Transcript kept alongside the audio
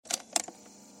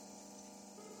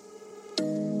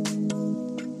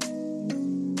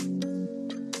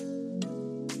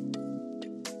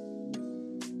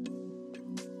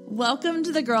Welcome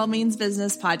to the Girl Means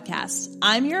Business podcast.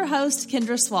 I'm your host,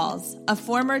 Kendra Swalls, a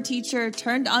former teacher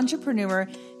turned entrepreneur,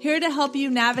 here to help you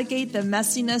navigate the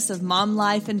messiness of mom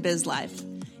life and biz life.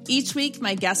 Each week,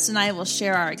 my guest and I will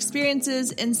share our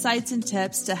experiences, insights, and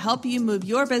tips to help you move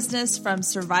your business from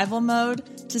survival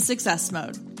mode to success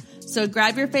mode. So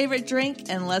grab your favorite drink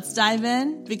and let's dive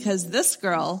in, because this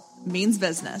girl means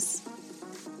business.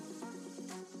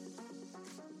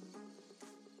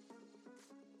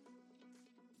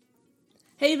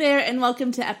 Hey there, and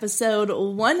welcome to episode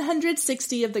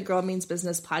 160 of the Girl Means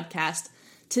Business podcast.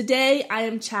 Today, I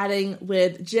am chatting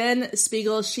with Jen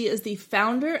Szpigiel. She is the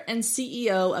founder and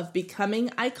CEO of Becoming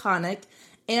Iconic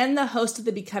and the host of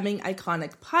the Becoming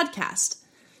Iconic podcast.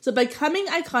 So Becoming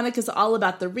Iconic is all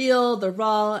about the real, the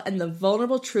raw, and the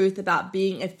vulnerable truth about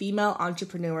being a female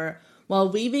entrepreneur,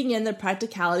 while weaving in the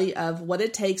practicality of what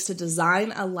it takes to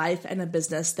design a life and a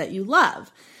business that you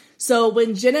love. So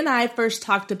when Jen and I first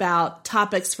talked about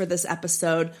topics for this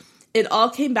episode, it all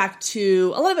came back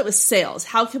to, a lot of it was sales.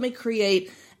 How can we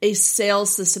create a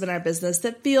sales system in our business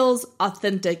that feels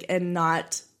authentic and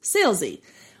not salesy?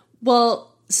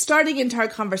 Well, starting into our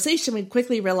conversation, we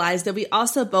quickly realized that we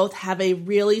also both have a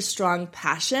really strong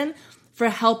passion for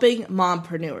helping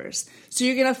mompreneurs. So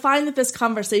you're going to find that this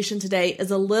conversation today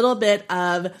is a little bit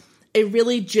of a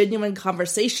really genuine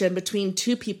conversation between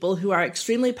two people who are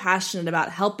extremely passionate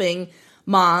about helping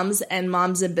moms and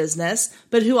moms in business,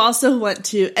 but who also want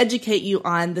to educate you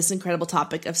on this incredible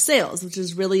topic of sales, which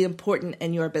is really important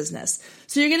in your business.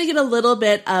 So you're going to get a little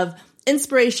bit of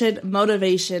inspiration,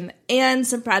 motivation, and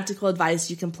some practical advice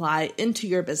you can apply into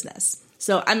your business.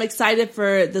 So I'm excited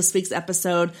for this week's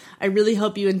episode. I really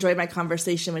hope you enjoyed my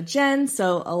conversation with Jen.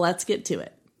 So let's get to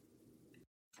it.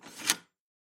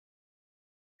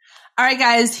 All right,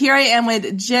 guys, here I am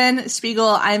with Jen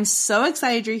Szpigiel. I'm so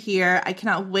excited you're here. I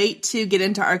cannot wait to get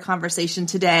into our conversation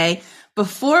today.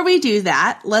 Before we do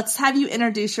that, let's have you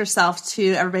introduce yourself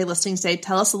to everybody listening today.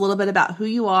 Tell us a little bit about who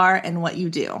you are and what you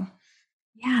do.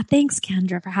 Yeah, thanks,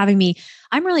 Kendra, for having me.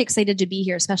 I'm really excited to be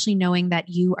here, especially knowing that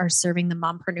you are serving the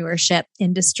mompreneurship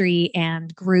industry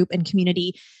and group and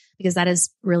community, because that is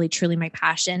really, truly my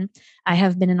passion. I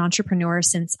have been an entrepreneur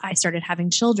since I started having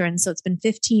children. So it's been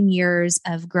 15 years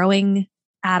of growing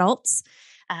adults,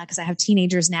 because I have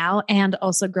teenagers now, and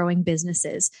also growing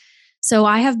businesses. So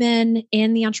I have been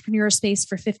in the entrepreneur space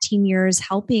for 15 years,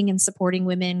 helping and supporting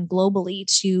women globally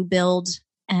to build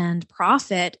and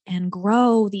profit and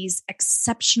grow these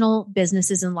exceptional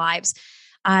businesses and lives.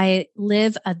 I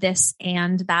live a this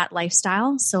and that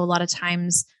lifestyle. So a lot of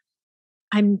times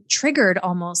I'm triggered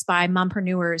almost by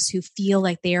mompreneurs who feel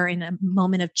like they are in a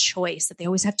moment of choice, that they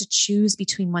always have to choose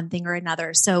between one thing or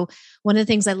another. So one of the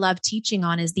things I love teaching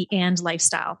on is the and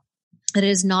lifestyle. That it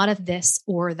is not a this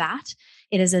or that.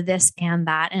 It is a this and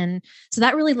that. And so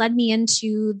that really led me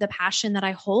into the passion that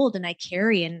I hold and I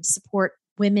carry and support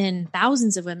women,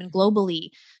 thousands of women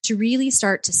globally, to really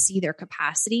start to see their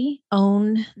capacity,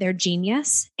 own their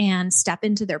genius, and step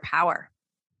into their power.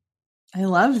 I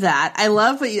love that. I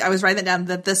love I was writing that down,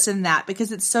 the this and that,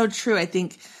 because it's so true. I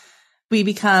think we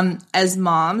become, as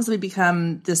moms, we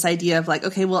become this idea of like,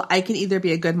 okay, well, I can either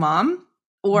be a good mom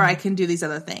or I can do these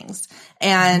other things.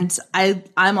 And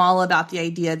I'm all about the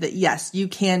idea that yes, you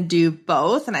can do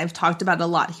both. And I've talked about it a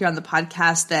lot here on the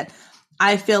podcast, that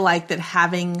I feel like that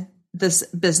having this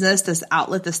business, this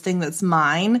outlet, this thing that's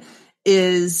mine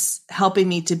is helping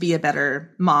me to be a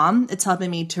better mom. It's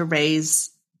helping me to raise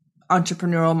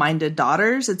entrepreneurial minded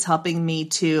daughters. It's helping me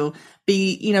to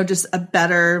be, just a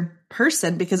better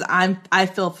person because I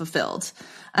feel fulfilled.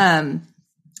 And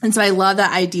so I love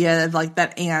that idea of like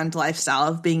that and lifestyle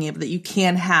of being able that you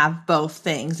can have both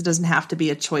things. It doesn't have to be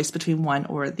a choice between one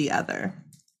or the other.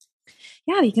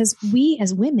 Yeah, because we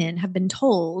as women have been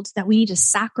told that we need to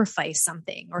sacrifice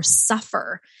something or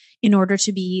suffer in order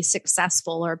to be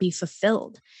successful or be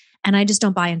fulfilled. And I just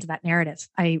don't buy into that narrative.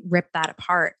 I rip that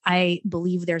apart. I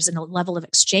believe there's a level of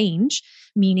exchange,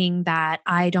 meaning that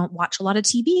I don't watch a lot of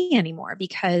TV anymore,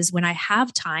 because when I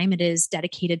have time, it is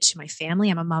dedicated to my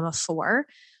family. I'm a mom of 4,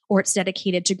 or it's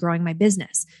dedicated to growing my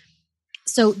business.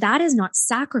 So that is not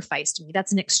sacrifice to me.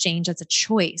 That's an exchange. That's a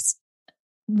choice.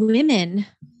 Women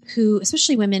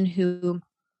especially women who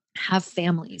have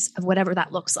families of whatever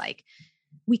that looks like,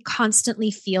 we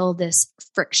constantly feel this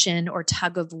friction or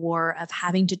tug of war of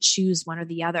having to choose one or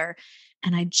the other.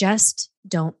 And I just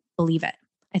don't believe it.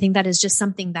 I think that is just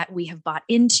something that we have bought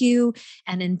into,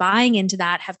 and in buying into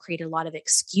that have created a lot of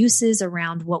excuses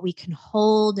around what we can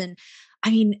hold. And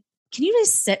I mean, can you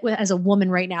just sit with, as a woman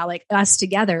right now, like us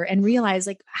together, and realize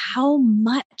like how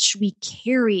much we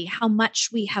carry, how much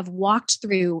we have walked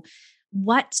through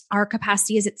what our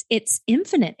capacity is. It's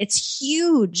infinite. It's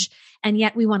huge. And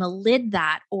yet we want to lid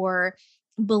that or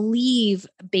believe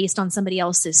based on somebody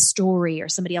else's story or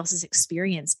somebody else's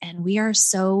experience. And we are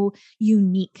so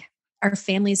unique. Our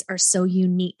families are so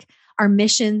unique. Our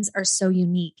missions are so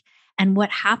unique. And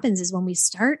what happens is when we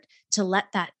start to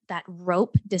let that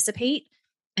rope dissipate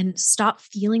and stop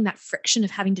feeling that friction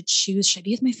of having to choose, should I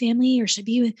be with my family or should I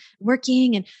be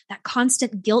working? And that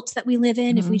constant guilt that we live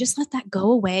in, if we just let that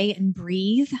go away and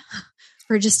breathe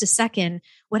for just a second,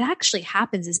 what actually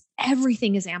happens is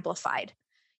everything is amplified.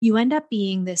 You end up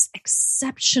being this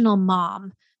exceptional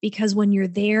mom because when you're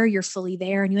there, you're fully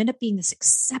there, and you end up being this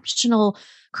exceptional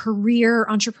career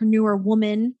entrepreneur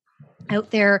woman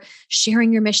out there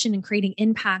sharing your mission and creating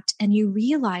impact. And you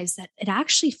realize that it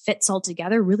actually fits all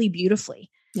together really beautifully.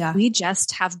 Yeah. We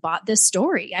just have bought this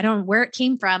story. I don't know where it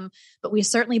came from, but we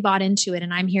certainly bought into it.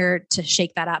 And I'm here to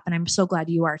shake that up. And I'm so glad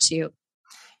you are too.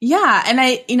 Yeah.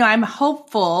 And I'm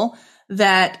hopeful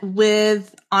that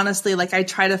honestly, like I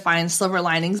try to find silver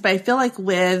linings, but I feel like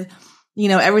with,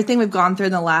 everything we've gone through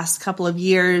in the last couple of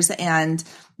years, and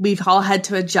we've all had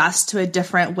to adjust to a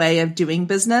different way of doing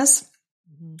business.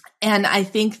 And I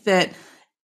think that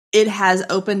it has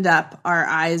opened up our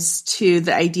eyes to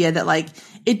the idea that like,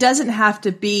 it doesn't have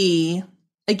to be,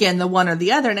 again, the one or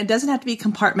the other, and it doesn't have to be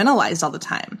compartmentalized all the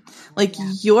time. Like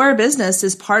your business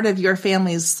is part of your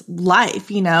family's life,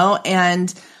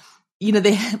 and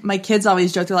my kids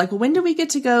always joke, they're like, well, when do we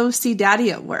get to go see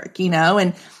daddy at work?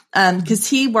 And, cause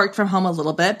he worked from home a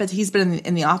little bit, but he's been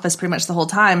in the office pretty much the whole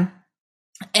time.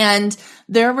 And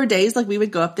there were days like we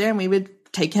would go up there and we would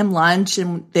take him lunch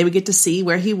and they would get to see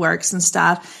where he works and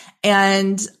stuff.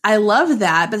 And I love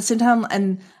that. But at the same time,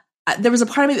 and there was a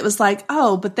part of me that was like,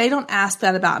 oh, but they don't ask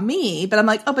that about me. But I'm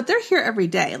like, oh, but they're here every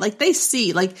day. Like they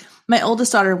see, like my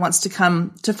oldest daughter wants to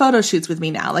come to photo shoots with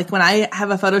me now. Like when I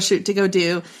have a photo shoot to go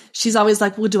do, she's always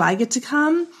like, well, do I get to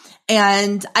come?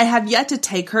 And I have yet to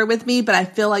take her with me, but I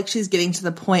feel like she's getting to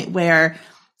the point where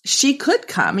she could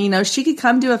come, she could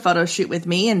come do a photo shoot with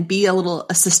me and be a little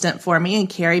assistant for me and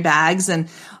carry bags and,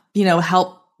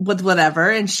 help with whatever.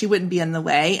 And she wouldn't be in the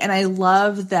way. And I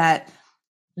love that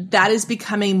is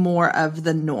becoming more of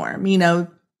the norm,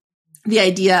 the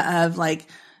idea of like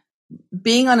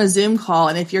being on a Zoom call.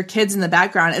 And if your kid's in the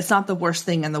background, it's not the worst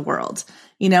thing in the world,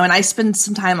 and I spend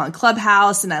some time on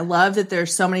Clubhouse, and I love that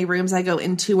there's so many rooms I go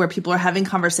into where people are having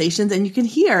conversations and you can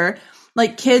hear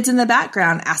like kids in the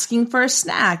background asking for a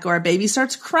snack, or a baby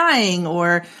starts crying,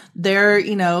 or they're,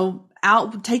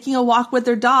 out taking a walk with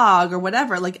their dog or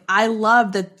whatever. Like I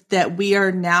love that we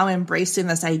are now embracing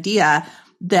this idea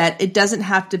that it doesn't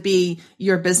have to be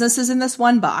your business is in this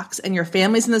one box and your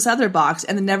family's in this other box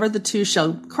and then never the two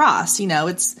shall cross.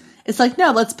 It's like,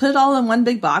 no, let's put it all in one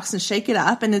big box and shake it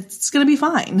up and it's going to be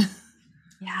fine.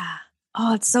 Yeah.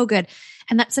 Oh, it's so good.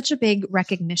 And that's such a big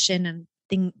recognition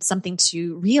and something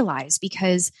to realize,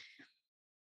 because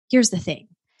here's the thing.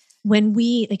 When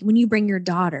you bring your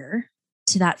daughter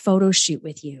to that photo shoot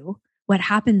with you, what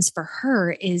happens for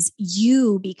her is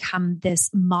you become this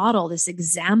model, this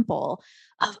example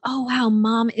of, oh, wow,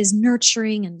 mom is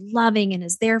nurturing and loving and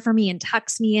is there for me and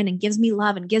tucks me in and gives me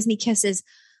love and gives me kisses.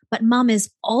 But mom is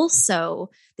also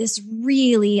this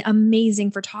really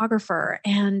amazing photographer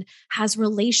and has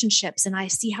relationships. And I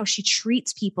see how she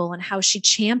treats people and how she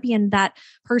championed that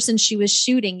person she was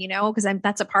shooting, because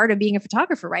that's a part of being a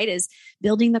photographer, right? Is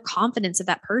building the confidence of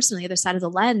that person on the other side of the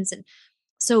lens. And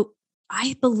so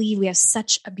I believe we have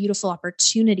such a beautiful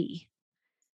opportunity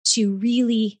to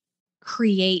really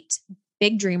create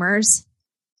big dreamers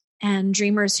and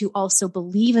dreamers who also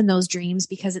believe in those dreams,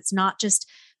 because it's not just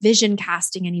vision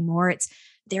casting anymore.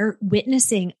 They're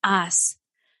witnessing us,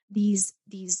 these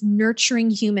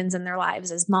nurturing humans in their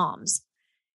lives as moms,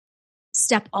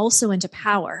 step also into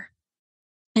power,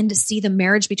 and to see the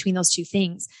marriage between those two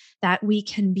things, that we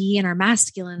can be in our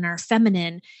masculine and our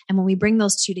feminine. And when we bring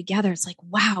those two together, it's like,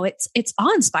 wow, it's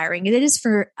awe-inspiring. And it is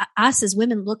for us as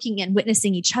women looking and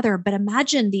witnessing each other. But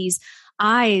imagine these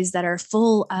eyes that are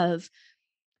full of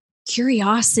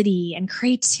curiosity and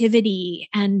creativity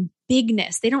and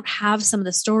bigness. They don't have some of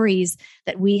the stories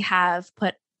that we have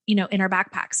put, in our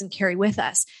backpacks and carry with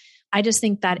us. I just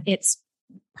think that it's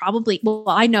probably,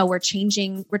 I know we're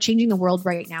changing the world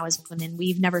right now as women.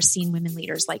 We've never seen women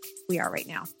leaders like we are right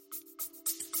now.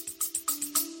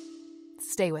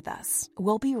 Stay with us.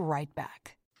 We'll be right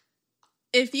back.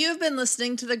 If you've been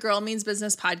listening to the Girl Means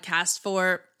Business podcast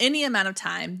for any amount of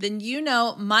time, then you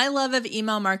know my love of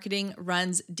email marketing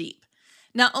runs deep.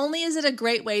 Not only is it a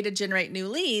great way to generate new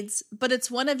leads, but it's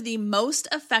one of the most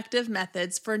effective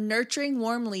methods for nurturing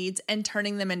warm leads and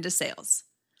turning them into sales.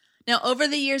 Now, over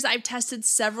the years, I've tested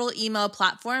several email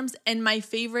platforms, and my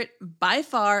favorite by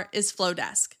far is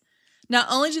Flowdesk. Not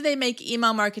only do they make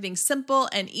email marketing simple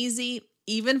and easy,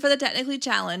 even for the technically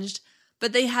challenged,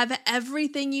 but they have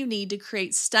everything you need to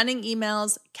create stunning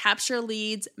emails, capture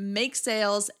leads, make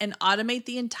sales, and automate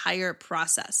the entire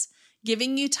process,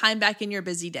 giving you time back in your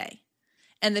busy day.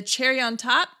 And the cherry on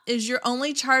top is you're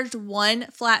only charged one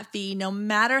flat fee no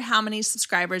matter how many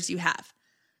subscribers you have.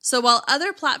 So while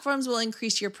other platforms will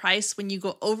increase your price when you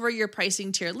go over your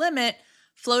pricing tier limit,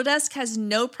 Flowdesk has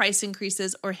no price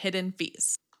increases or hidden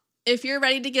fees. If you're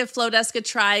ready to give Flowdesk a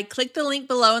try, click the link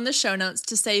below in the show notes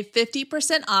to save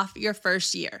 50% off your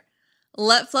first year.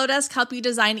 Let Flowdesk help you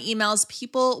design emails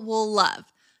people will love.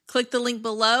 Click the link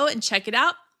below and check it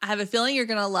out. I have a feeling you're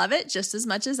going to love it just as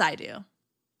much as I do.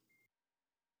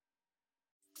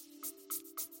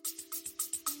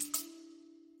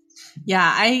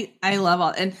 Yeah, I love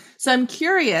all. And so I'm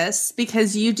curious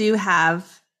because you do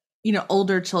have,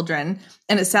 older children,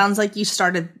 and it sounds like you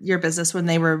started your business when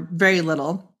they were very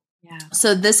little. Yeah.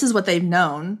 So this is what they've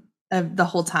known the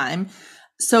whole time.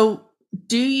 So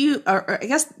do you, or I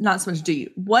guess not so much do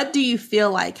you, what do you feel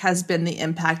like has been the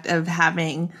impact of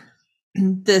having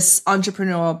this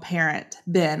entrepreneurial parent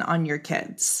been on your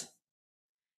kids?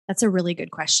 That's a really good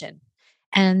question.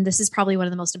 And this is probably one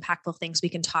of the most impactful things we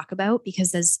can talk about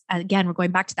because again, we're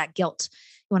going back to that guilt.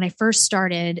 When I first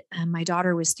started, my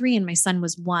daughter was 3 and my son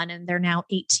was 1, and they're now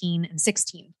 18 and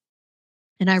 16.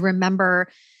 And I remember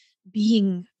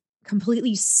being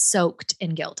completely soaked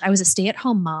in guilt. I was a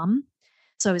stay-at-home mom.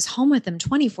 So I was home with them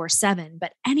 24/7,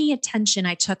 but any attention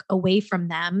I took away from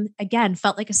them, again,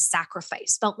 felt like a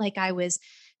sacrifice, felt like I was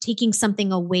taking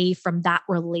something away from that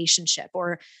relationship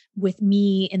or with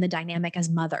me in the dynamic as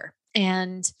mother.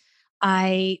 And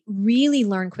I really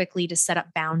learned quickly to set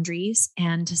up boundaries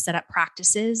and to set up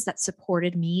practices that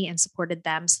supported me and supported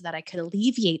them so that I could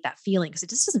alleviate that feeling because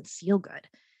it just doesn't feel good.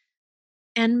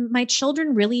 And my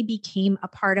children really became a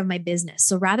part of my business.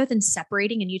 So rather than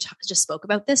separating, and you just spoke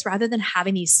about this, rather than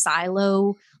having these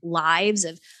silo lives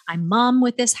of I'm mom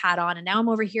with this hat on, and now I'm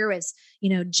over here as,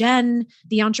 Jen,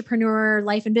 the entrepreneur,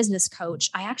 life and business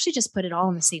coach, I actually just put it all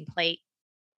on the same plate.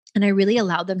 And I really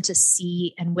allowed them to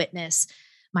see and witness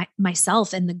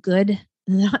myself and the good,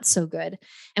 not so good.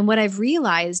 And what I've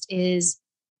realized is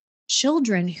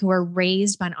children who are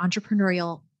raised by an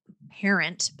entrepreneurial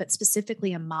parent, but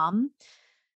specifically a mom,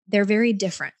 they're very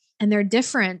different. And they're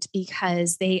different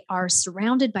because they are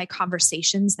surrounded by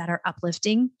conversations that are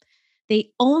uplifting.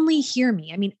 They only hear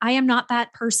me. I mean, I am not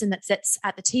that person that sits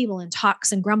at the table and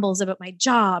talks and grumbles about my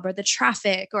job or the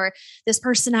traffic or this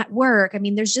person at work. I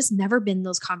mean, there's just never been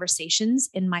those conversations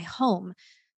in my home.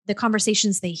 The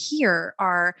conversations they hear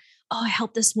are, oh, I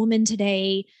helped this woman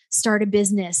today start a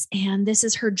business and this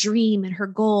is her dream and her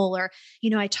goal. Or,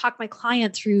 I talked my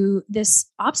client through this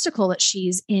obstacle that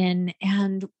she's in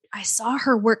and I saw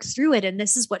her work through it. And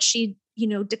this is what she,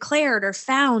 declared or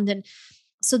found. And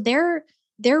so they're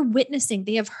witnessing,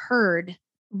 they have heard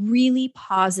really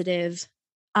positive,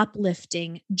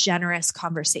 uplifting, generous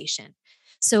conversation.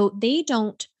 So they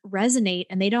don't resonate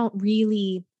and they don't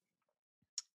really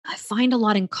I find a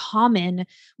lot in common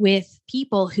with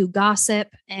people who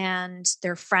gossip and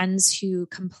their friends who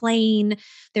complain.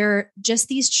 They're just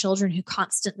these children who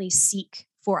constantly seek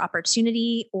for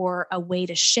opportunity or a way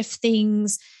to shift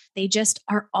things. They just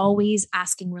are always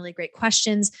asking really great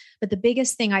questions. But the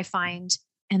biggest thing I find,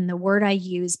 and the word I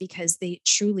use because they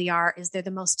truly are, is they're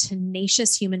the most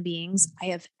tenacious human beings I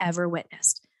have ever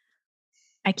witnessed.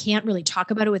 I can't really talk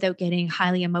about it without getting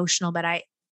highly emotional, but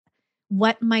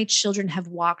what my children have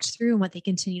walked through and what they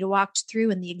continue to walk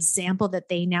through and the example that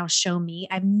they now show me,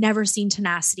 I've never seen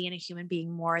tenacity in a human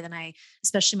being more than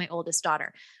especially my oldest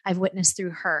daughter, I've witnessed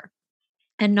through her.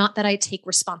 And not that I take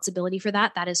responsibility for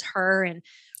that. That is her and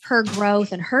her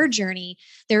growth and her journey.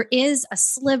 There is a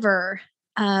sliver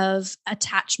of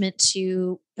attachment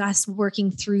to us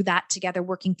working through that together,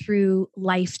 working through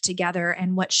life together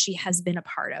and what she has been a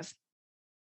part of.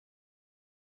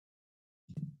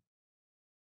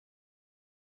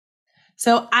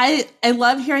 So I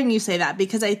love hearing you say that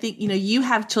because I think, you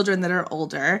have children that are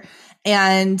older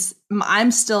and I'm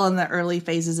still in the early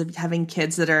phases of having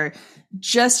kids that are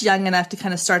just young enough to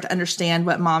kind of start to understand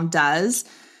what mom does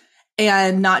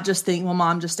and not just think, well,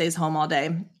 mom just stays home all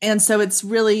day. And so it's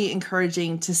really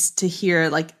encouraging to hear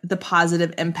like the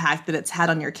positive impact that it's had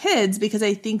on your kids, because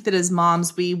I think that as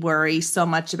moms, we worry so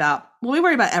much we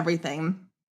worry about everything,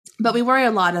 but we worry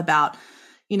a lot about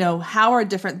how are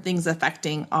different things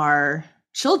affecting our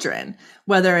children,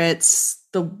 whether it's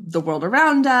the world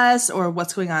around us or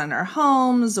what's going on in our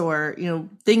homes or,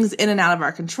 things in and out of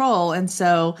our control. And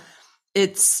so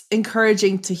it's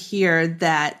encouraging to hear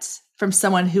that from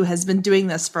someone who has been doing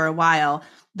this for a while,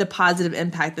 the positive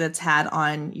impact that it's had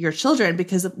on your children,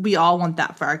 because we all want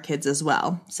that for our kids as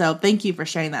well. So thank you for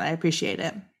sharing that. I appreciate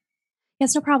it.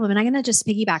 Yes, no problem. And I'm going to just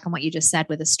piggyback on what you just said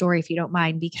with a story, if you don't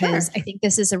mind, because Sure. I think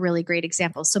this is a really great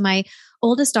example. So my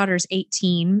oldest daughter is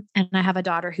 18 and I have a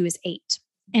daughter who is 8.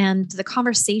 And the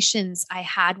conversations I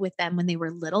had with them when they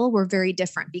were little were very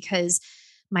different because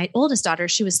my oldest daughter,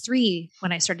 she was 3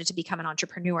 when I started to become an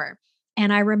entrepreneur.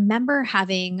 And I remember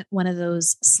having one of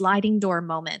those sliding door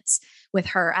moments with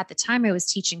her. At the time, I was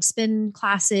teaching spin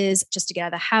classes just to get out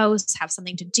of the house, have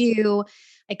something to do.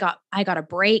 I got a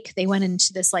break. They went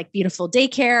into this like beautiful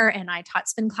daycare and I taught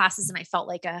spin classes and I felt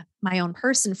like my own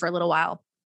person for a little while.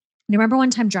 And I remember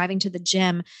one time driving to the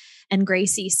gym and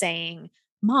Gracie saying,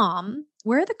 "Mom,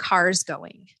 where are the cars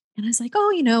going?" And I was like,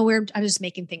 "Oh, I was just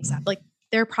making things up. Like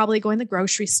they're probably going to the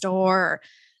grocery store,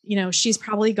 or, she's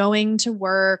probably going to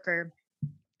work," or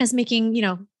as making,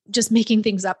 just making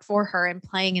things up for her and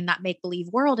playing in that make-believe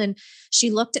world. And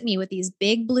she looked at me with these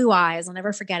big blue eyes. I'll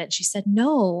never forget it. She said,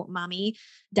 "No, mommy,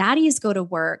 daddies go to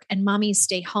work and mommies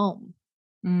stay home."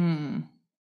 Mm.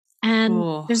 And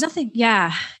Cool. there's nothing,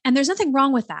 yeah. And there's nothing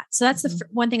wrong with that. So that's the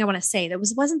one thing I want to say.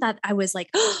 Wasn't that I was like,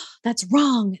 "Oh, that's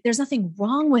wrong." There's nothing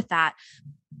wrong with that.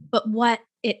 But what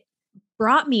it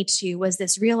brought me to was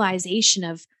this realization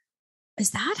of,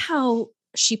 is that how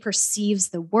she perceives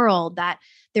the world? That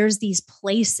there's these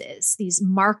places, these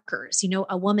markers,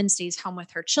 a woman stays home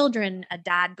with her children, a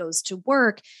dad goes to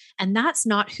work. And that's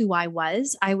not who I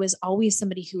was. I was always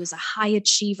somebody who was a high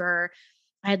achiever.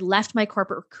 I had left my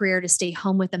corporate career to stay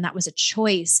home with them. That was a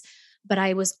choice, but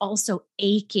I was also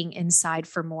aching inside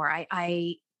for more.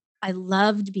 I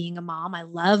loved being a mom. I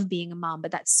love being a mom,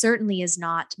 but that certainly is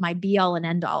not my be all and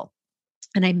end all.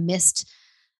 And I missed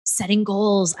setting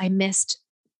goals. I missed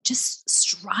just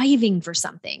striving for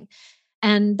something.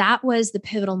 And that was the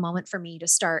pivotal moment for me to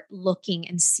start looking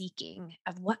and seeking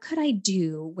of what could I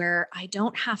do where I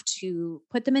don't have to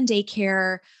put them in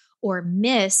daycare or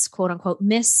quote unquote,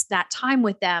 miss that time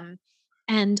with them,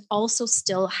 and also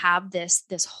still have this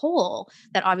hole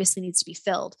that obviously needs to be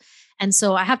filled. And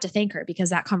so I have to thank her because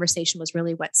that conversation was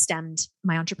really what stemmed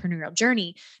my entrepreneurial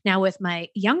journey. Now with my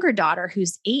younger daughter,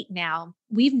 who's 8 now,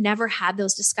 we've never had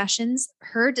those discussions.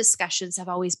 Her discussions have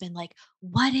always been like,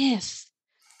 what if?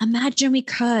 Imagine we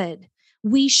could,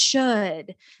 we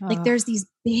should. Like there's these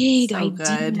big so ideas.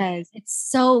 good. It's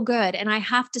so good. And I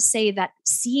have to say that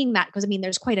seeing that, because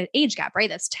there's quite an age gap, right?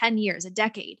 That's 10 years, a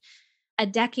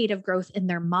decade of growth in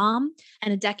their mom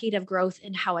and a decade of growth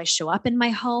in how I show up in my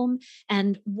home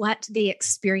and what they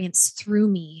experience through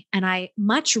me. And I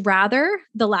much rather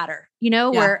the latter,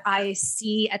 where I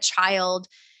see a child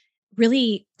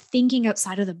really thinking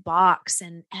outside of the box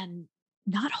and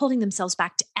not holding themselves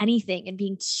back to anything and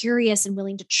being curious and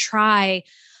willing to try.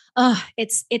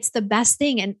 It's the best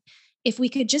thing. And if we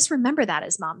could just remember that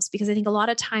as moms, because I think a lot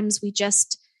of times we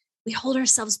hold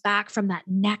ourselves back from that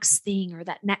next thing or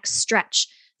that next stretch,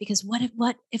 because what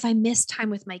if I miss time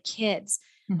with my kids?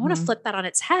 I want to flip that on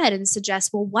its head and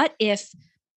suggest, well, what if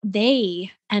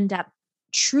they end up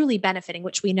truly benefiting,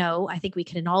 which we know, I think we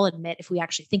can all admit if we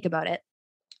actually think about it,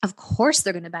 of course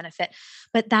they're going to benefit,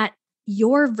 but that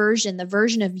your version, the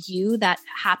version of you that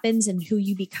happens and who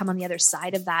you become on the other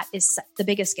side of that is the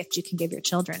biggest gift you can give your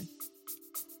children.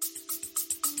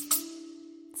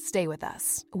 Stay with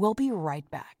us. We'll be right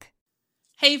back.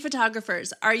 Hey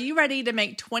photographers, are you ready to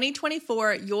make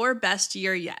 2024 your best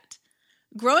year yet?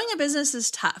 Growing a business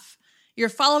is tough. You're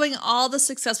following all the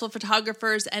successful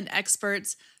photographers and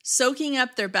experts, soaking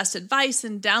up their best advice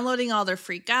and downloading all their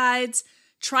free guides,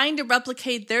 trying to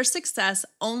replicate their success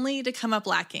only to come up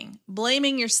lacking,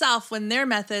 blaming yourself when their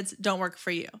methods don't work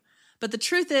for you. But the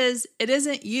truth is, it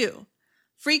isn't you.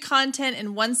 Free content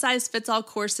and one-size-fits-all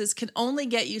courses can only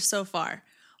get you so far.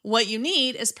 What you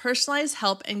need is personalized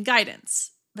help and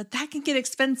guidance, but that can get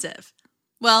expensive.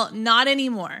 Well, not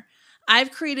anymore.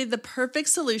 I've created the perfect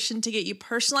solution to get you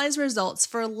personalized results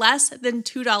for less than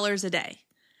 $2 a day.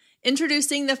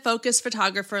 Introducing the Focus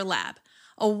Photographer Lab,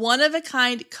 a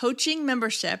one-of-a-kind coaching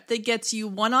membership that gets you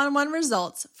one-on-one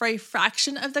results for a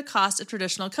fraction of the cost of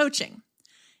traditional coaching.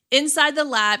 Inside the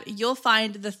lab, you'll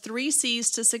find the 3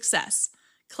 C's to success: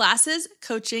 classes,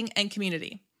 coaching, and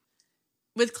community.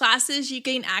 With classes, you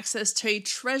gain access to a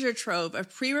treasure trove of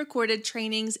pre-recorded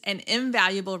trainings and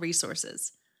invaluable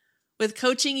resources. With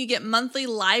coaching, you get monthly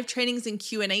live trainings and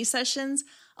Q&A sessions,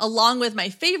 along with my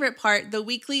favorite part, the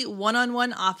weekly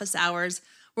one-on-one office hours,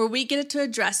 where we get to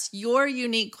address your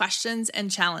unique questions and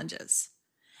challenges.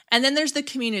 And then there's the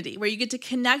community, where you get to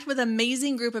connect with an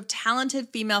amazing group of talented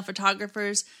female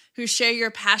photographers who share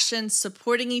your passion,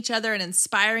 supporting each other and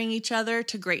inspiring each other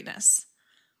to greatness.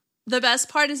 The best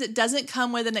part is it doesn't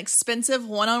come with an expensive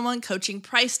one-on-one coaching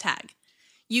price tag.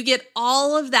 You get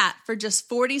all of that for just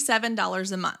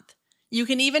 $47 a month. You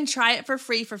can even try it for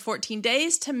free for 14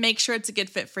 days to make sure it's a good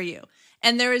fit for you.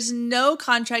 And there is no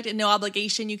contract and no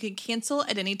obligation. You can cancel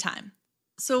at any time.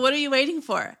 So what are you waiting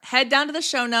for? Head down to the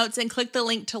show notes and click the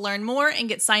link to learn more and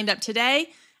get signed up today.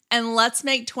 And let's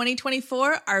make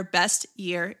 2024 our best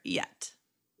year yet.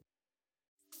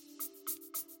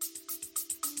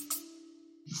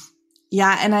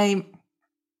 Yeah, and I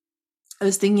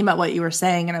was thinking about what you were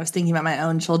saying, and I was thinking about my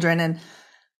own children, and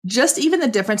just even the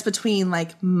difference between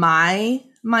like my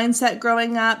mindset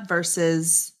growing up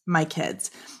versus my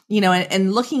kids,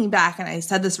 and looking back, and I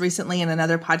said this recently in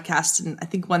another podcast, and I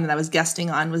think one that I was guesting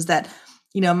on was that,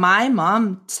 my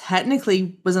mom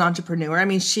technically was an entrepreneur. I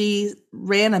mean, she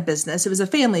ran a business. It was a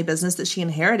family business that she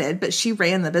inherited, but she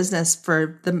ran the business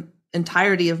for the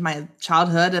entirety of my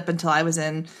childhood up until I was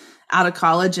out of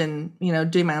college and,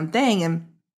 doing my own thing.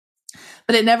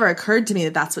 But it never occurred to me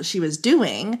that that's what she was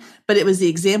doing, but it was the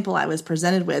example I was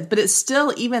presented with. But it's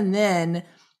still, even then,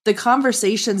 the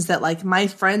conversations that like my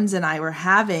friends and I were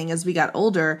having as we got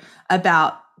older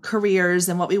about careers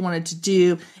and what we wanted to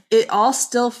do, it all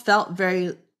still felt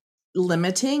very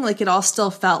limiting. Like it all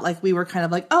still felt like we were kind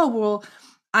of like, oh, well,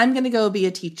 I'm going to go be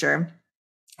a teacher,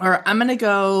 or I'm going to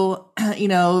go, I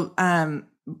don't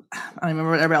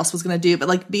remember what everybody else was going to do, but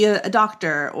like be a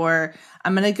doctor, or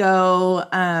I'm going to go,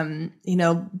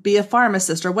 be a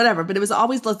pharmacist or whatever. But it was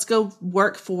always, let's go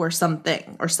work for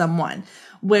something or someone.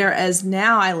 Whereas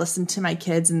now I listen to my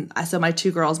kids, and so my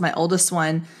two girls, my oldest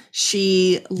one,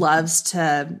 she loves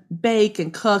to bake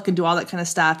and cook and do all that kind of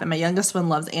stuff. And my youngest one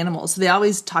loves animals. So they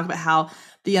always talk about how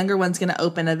the younger one's going to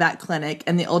open a vet clinic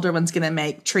and the older one's going to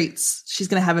make treats. She's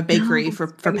going to have a bakery for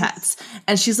pets.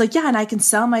 And she's like, yeah, and I can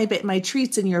sell my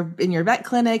treats in your vet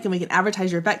clinic, and we can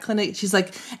advertise your vet clinic. She's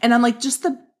like, and I'm like, just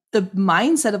the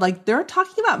mindset of like, they're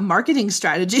talking about marketing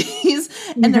strategies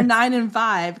and they're 9 and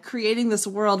 5, creating this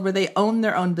world where they own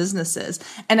their own businesses.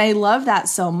 And I love that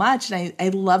so much. And I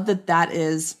love that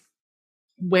is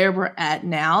where we're at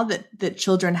now, that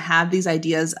children have these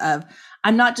ideas of,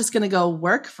 I'm not just going to go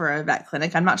work for a vet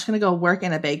clinic. I'm not just going to go work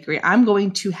in a bakery. I'm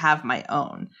going to have my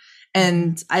own.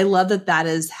 And I love that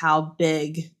is how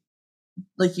big,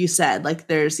 like you said, like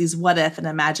there's these what if and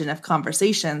imagine if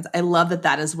conversations. I love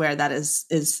that is where that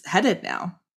is headed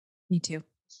now. Me too.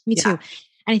 And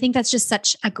I think that's just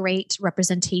such a great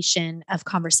representation of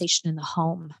conversation in the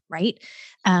home, right?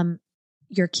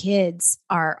 Your kids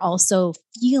are also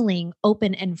feeling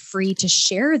open and free to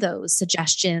share those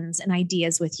suggestions and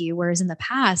ideas with you. Whereas in the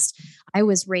past, I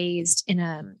was raised in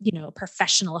a,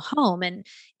 professional home, and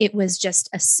it was just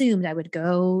assumed I would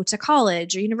go to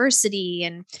college or university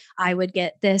and I would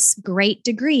get this great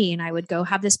degree and I would go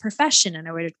have this profession and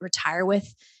I would retire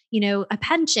with, a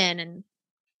pension. And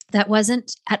that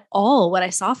wasn't at all what I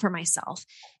saw for myself.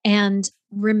 And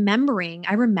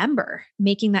I remember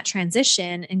making that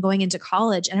transition and going into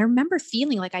college. And I remember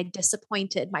feeling like I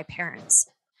disappointed my parents.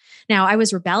 Now, I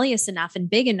was rebellious enough and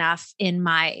big enough in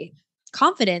my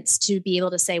confidence to be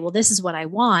able to say, well, this is what I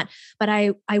want. But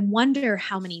I wonder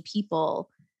how many people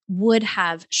would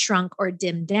have shrunk or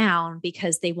dimmed down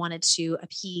because they wanted to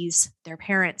appease their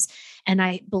parents. And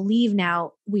I believe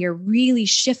now we are really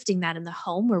shifting that in the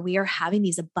home, where we are having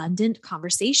these abundant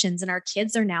conversations, and our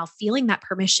kids are now feeling that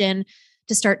permission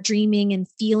to start dreaming and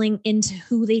feeling into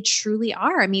who they truly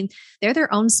are. I mean, they're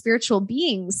their own spiritual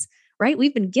beings, right?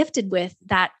 We've been gifted with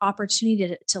that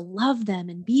opportunity to love them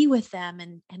and be with them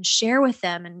and share with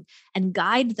them and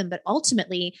guide them. But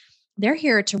ultimately, they're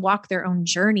here to walk their own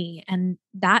journey. And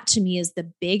that to me is the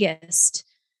biggest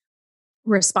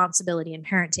responsibility in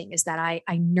parenting, is that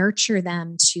I nurture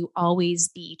them to always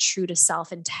be true to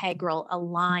self, integral,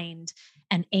 aligned,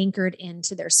 and anchored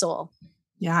into their soul.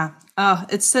 Yeah. Oh,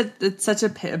 it's such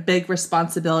a big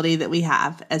responsibility that we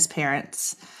have as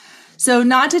parents. So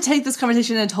not to take this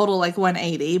conversation in a total like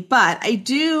 180, but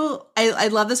I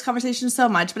love this conversation so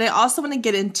much, but I also want to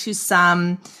get into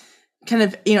some kind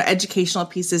of, educational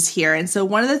pieces here. And so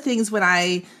one of the things when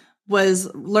I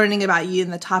was learning about you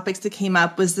and the topics that came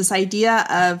up was this idea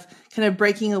of kind of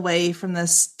breaking away from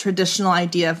this traditional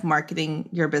idea of marketing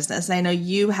your business. And I know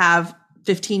you have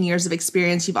 15 years of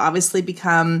experience. You've obviously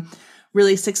become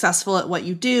really successful at what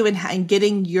you do, and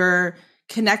getting your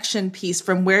connection piece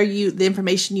from the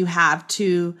information you have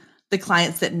to the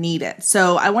clients that need it.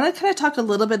 So I want to kind of talk a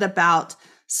little bit about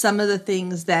some of the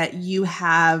things that you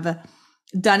have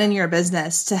done in your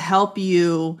business to help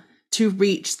you to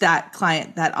reach that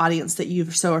client, that audience that you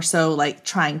are so like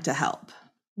trying to help?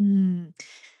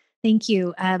 Thank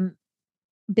you.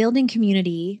 Building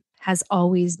community has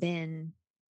always been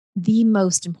the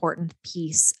most important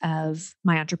piece of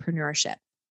my entrepreneurship,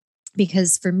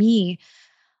 because for me,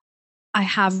 I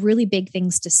have really big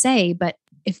things to say, but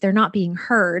if they're not being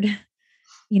heard,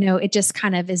 it just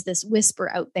kind of is this whisper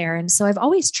out there. And so I've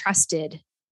always trusted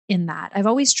in that. I've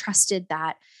always trusted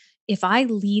that if I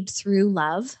lead through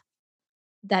love,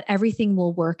 that everything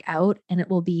will work out and it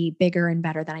will be bigger and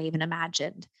better than I even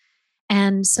imagined.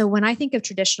 And so when I think of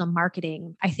traditional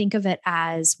marketing, I think of it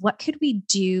as, what could we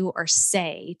do or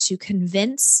say to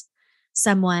convince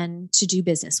someone to do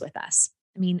business with us?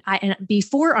 I mean, and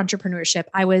before entrepreneurship,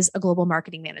 I was a global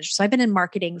marketing manager. So I've been in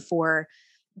marketing for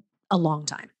a long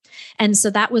time. And so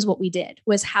that was what we did,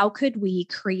 was how could we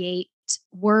create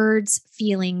words,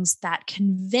 feelings that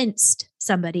convinced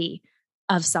somebody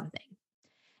of something?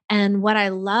 And what I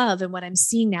love and what I'm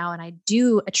seeing now, and I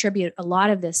do attribute a lot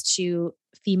of this to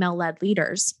female-led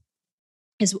leaders,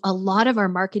 is a lot of our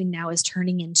marketing now is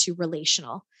turning into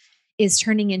relational, is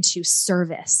turning into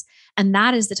service. And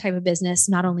that is the type of business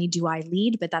not only do I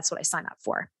lead, but that's what I sign up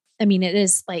for. I mean, it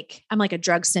is like, I'm like a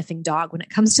drug sniffing dog when it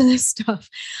comes to this stuff.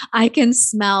 I can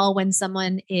smell when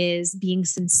someone is being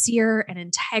sincere and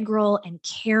integral and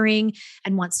caring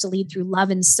and wants to lead through love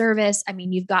and service. I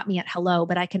mean, you've got me at hello,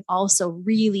 but I can also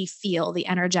really feel the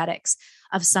energetics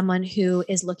of someone who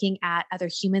is looking at other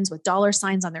humans with dollar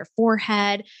signs on their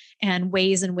forehead and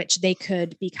ways in which they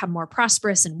could become more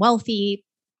prosperous and wealthy.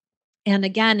 And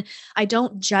again, I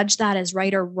don't judge that as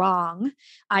right or wrong.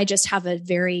 I just have a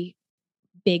very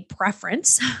big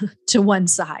preference to one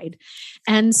side.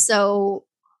 And so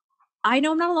I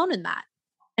know I'm not alone in that.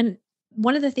 And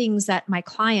one of the things that my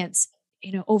clients,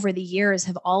 over the years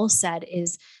have all said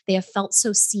is they have felt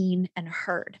so seen and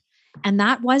heard. And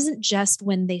that wasn't just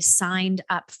when they signed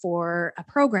up for a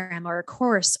program or a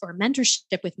course or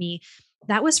mentorship with me.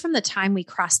 That was from the time we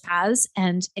crossed paths,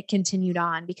 and it continued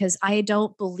on, because I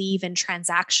don't believe in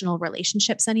transactional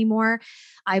relationships anymore.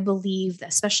 I believe that,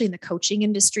 especially in the coaching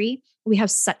industry, we have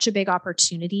such a big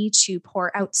opportunity to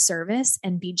pour out service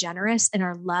and be generous in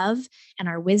our love and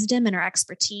our wisdom and our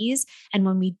expertise. And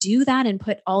when we do that and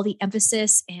put all the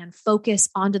emphasis and focus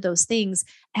onto those things,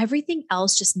 everything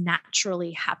else just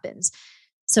naturally happens.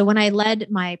 So when I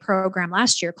led my program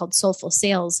last year called Soulful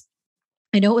Sales,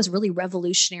 I know it was really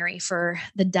revolutionary for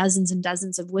the dozens and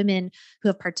dozens of women who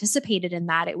have participated in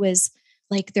that. It was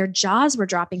like their jaws were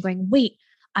dropping, going, wait,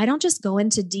 I don't just go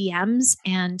into DMs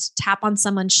and tap on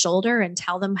someone's shoulder and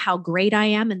tell them how great I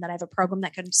am and that I have a program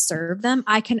that can serve them.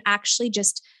 I can actually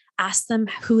just ask them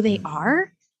who they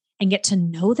are and get to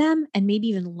know them and maybe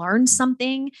even learn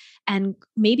something. And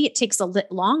maybe it takes a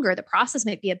little longer. The process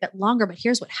might be a bit longer, but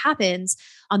here's what happens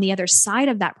on the other side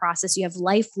of that process. You have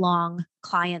lifelong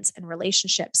clients and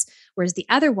relationships, whereas the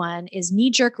other one is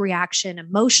knee-jerk reaction,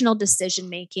 emotional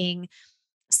decision-making,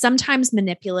 sometimes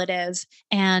manipulative.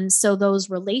 And so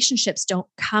those relationships don't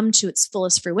come to its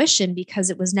fullest fruition because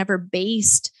it was never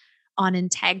based on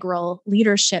integral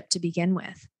leadership to begin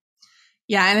with.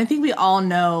 Yeah. And I think we all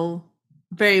know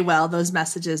very well those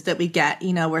messages that we get,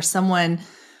 where someone,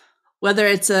 whether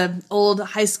it's an old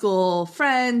high school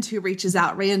friend who reaches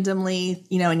out randomly,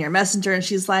 in your messenger, and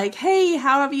she's like, hey,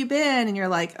 how have you been? And you're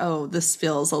like, oh, this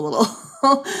feels a little,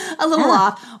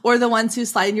 off. Or the ones who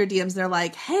slide in your DMs, they're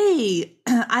like, hey,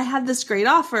 I had this great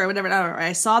offer or whatever. Or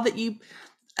I saw that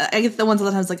I get the ones all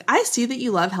the time. It's like, I see that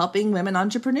you love helping women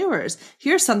entrepreneurs.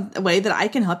 Here's some way that I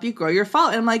can help you grow your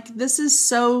following. And I'm like, this is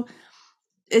so,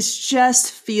 it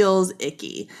just feels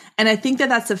icky. And I think that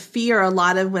that's a fear a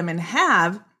lot of women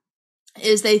have,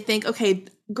 is they think, okay,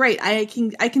 great. I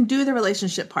can do the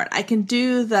relationship part. I can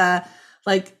do the,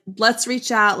 let's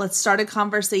reach out, let's start a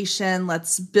conversation,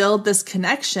 let's build this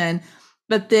connection.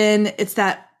 But then it's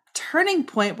that turning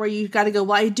point where you've got to go,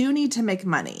 well, I do need to make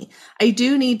money. I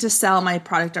do need to sell my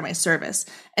product or my service.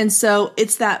 And so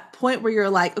it's that point where you're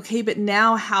like, okay, but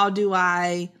now how do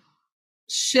I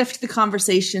shift the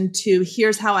conversation to,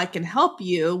 here's how I can help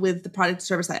you with the product or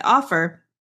service I offer,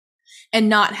 and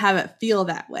not have it feel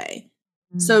that way.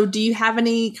 So do you have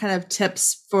any kind of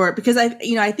tips for, because I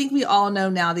think we all know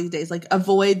now these days,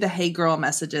 avoid the hey girl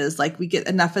messages. We get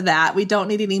enough of that. We don't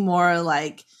need any more of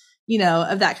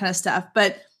that kind of stuff.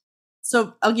 But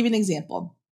so I'll give you an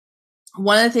example.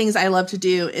 One of the things I love to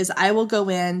do is I will go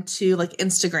into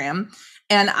Instagram,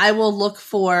 and I will look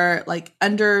for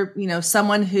under,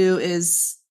 someone who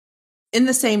is in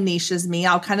the same niche as me.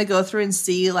 I'll kind of go through and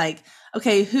see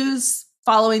okay, who's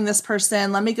following this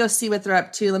person? Let me go see what they're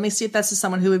up to. Let me see if that's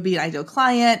someone who would be an ideal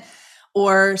client.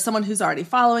 or someone who's already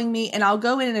following me. And I'll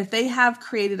go in, and if they have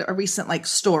created a recent like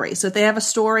story, so if they have a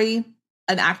story,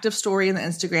 an active story in the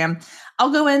Instagram,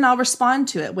 I'll go in and I'll respond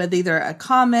to it with either a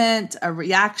comment, a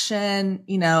reaction,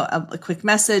 a quick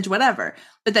message, whatever.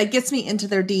 But that gets me into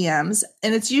their DMs.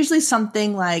 And it's usually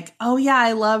something like, oh yeah,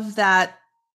 I love that.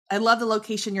 I love the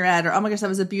location you're at, or, oh my gosh, that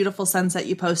was a beautiful sunset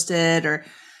you posted, or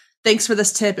thanks for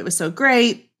this tip. It was so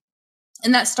great.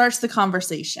 And that starts the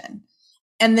conversation.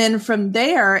 And then from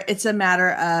there, it's a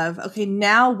matter of, okay,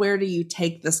 now where do you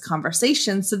take this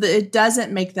conversation so that it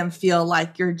doesn't make them feel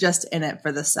like you're just in it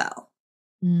for the sell?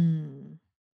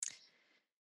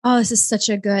 Oh, this is such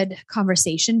a good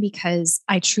conversation, because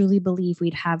I truly believe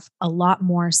we'd have a lot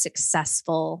more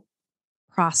successful,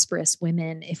 prosperous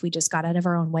women if we just got out of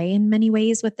our own way in many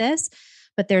ways with this.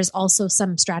 But there's also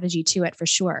some strategy to it for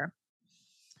sure.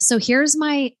 So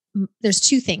there's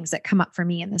two things that come up for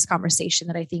me in this conversation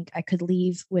that I think I could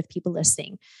leave with people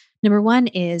listening. Number one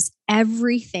is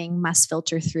everything must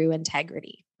filter through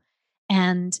integrity.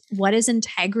 And what is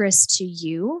integrous to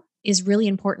you is really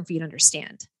important for you to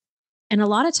understand. And a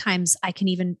lot of times I can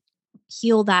even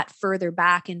peel that further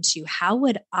back into, how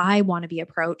would I want to be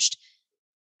approached?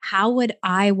 How would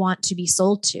I want to be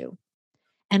sold to?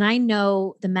 And I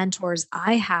know the mentors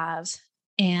I have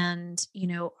and,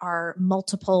 our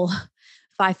multiple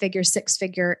 5-figure,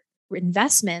 6-figure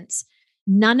investments,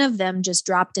 none of them just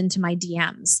dropped into my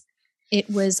DMs. It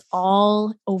was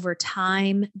all over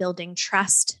time, building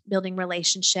trust, building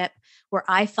relationship, where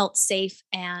I felt safe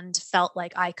and felt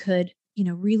like I could,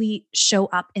 really show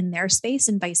up in their space,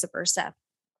 and vice versa.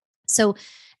 So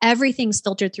everything's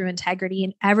filtered through integrity,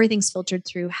 and everything's filtered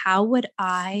through, how would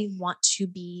I want to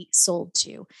be sold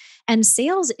to? And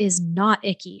sales is not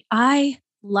icky. I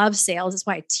love sales. That's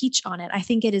why I teach on it. I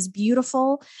think it is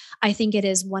beautiful. I think it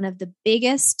is one of the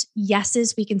biggest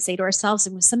yeses we can say to ourselves.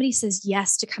 And when somebody says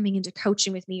yes to coming into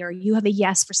coaching with me, or you have a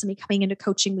yes for somebody coming into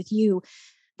coaching with you,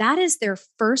 that is their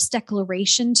first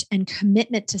declaration and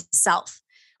commitment to self.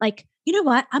 Like, you know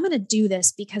what? I'm going to do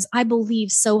this because I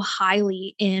believe so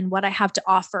highly in what I have to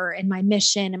offer and my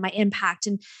mission and my impact.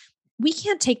 And we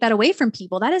can't take that away from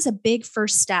people. That is a big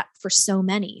first step for so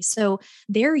many. So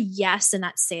their yes in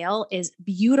that sale is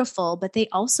beautiful, but they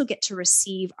also get to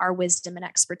receive our wisdom and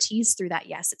expertise through that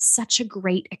yes. It's such a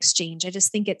great exchange. I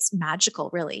just think it's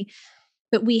magical, really.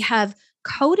 But we have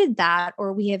coded that,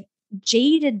 or we have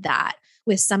jaded that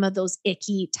with some of those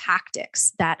icky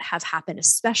tactics that have happened,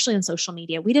 especially on social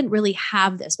media. We didn't really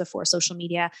have this before social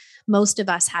media. Most of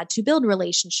us had to build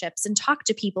relationships and talk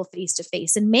to people face to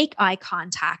face and make eye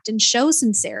contact and show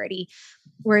sincerity.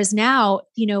 Whereas now,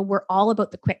 we're all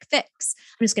about the quick fix.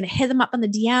 I'm just going to hit them up on the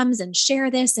DMs and share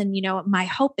this. And, my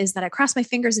hope is that I cross my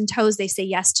fingers and toes, they say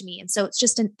yes to me. And so it's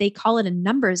just, they call it a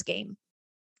numbers game.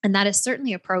 And that is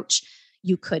certainly an approach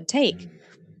you could take.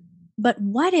 But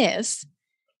what if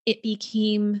it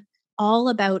became all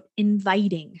about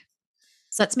inviting?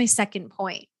 So that's my second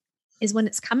point, is when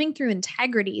it's coming through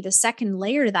integrity, the second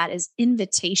layer to that is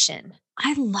invitation.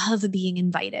 I love being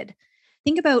invited.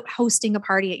 Think about hosting a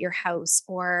party at your house,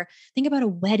 or think about a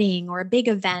wedding or a big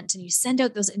event, and you send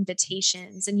out those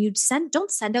invitations, and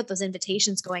don't send out those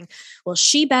invitations going, well,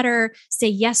 she better say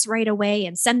yes right away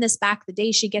and send this back the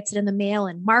day she gets it in the mail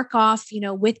and mark off,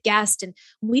 with guest. And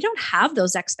we don't have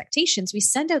those expectations. We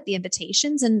send out the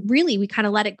invitations, and really we kind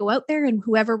of let it go out there, and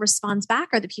whoever responds back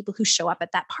are the people who show up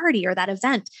at that party or that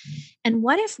event. And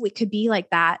what if we could be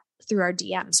like that through our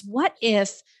DMs? What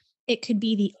if it could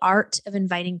be the art of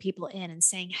inviting people in and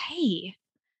saying, hey,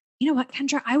 you know what,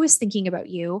 Kendra, I was thinking about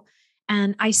you,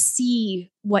 and I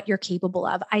see what you're capable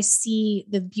of. I see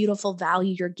the beautiful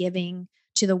value you're giving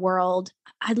to the world.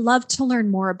 I'd love to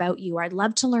learn more about you. Or I'd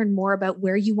love to learn more about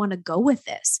where you want to go with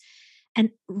this.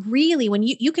 And really, when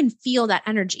you can feel that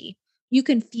energy, you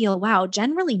can feel, wow,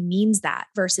 Jen really means that,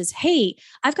 versus, hey,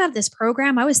 I've got this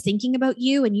program. I was thinking about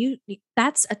you, and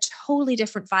that's a totally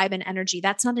different vibe and energy.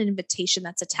 That's not an invitation.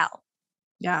 That's a tell.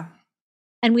 Yeah.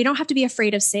 And we don't have to be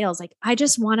afraid of sales. Like, I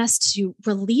just want us to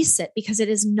release it, because it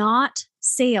is not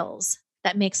sales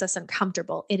that makes us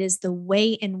uncomfortable. It is the way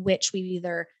in which we've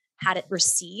either had it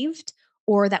received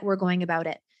or that we're going about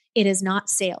it. It is not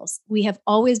sales. We have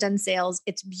always done sales.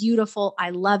 It's beautiful. I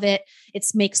love it. It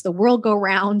makes the world go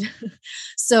round.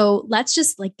 So let's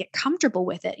just get comfortable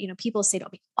with it. People say to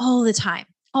me all the time.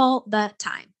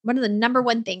 One of the number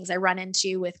one things I run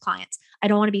into with clients, I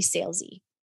don't want to be salesy.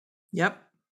 Yep.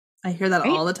 I hear that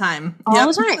all the time. All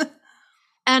the time.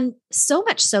 And so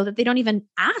much so that they don't even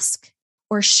ask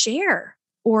or share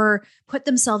or put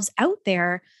themselves out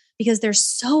there, because they're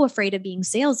so afraid of being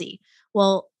salesy.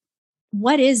 Well,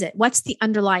 what is it? What's the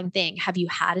underlying thing? Have you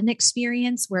had an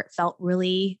experience where it felt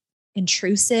really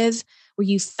intrusive, where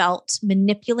you felt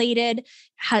manipulated?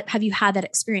 Have you had that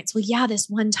experience? Well, yeah, this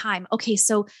one time. Okay,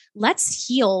 so let's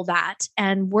heal that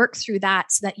and work through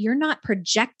that so that you're not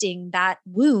projecting that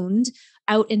wound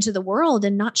out into the world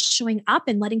and not showing up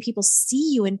and letting people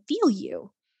see you and feel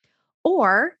you.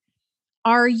 Or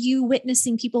are you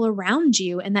witnessing people around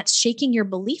you and that's shaking your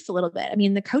belief a little bit? I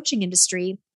mean, the coaching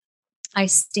industry, I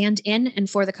stand in and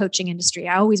for the coaching industry.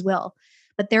 I always will.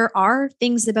 But there are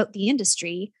things about the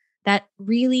industry that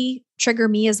really trigger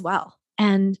me as well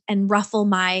and ruffle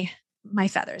my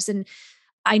feathers. And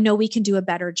I know we can do a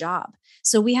better job.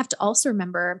 So we have to also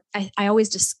remember, I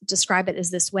always describe it as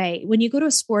this way. When you go to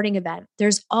a sporting event,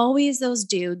 there's always those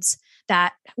dudes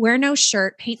that wear no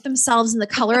shirt, paint themselves in the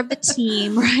color of the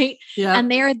team, right? Yeah. And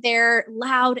they're there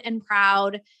loud and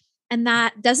proud. And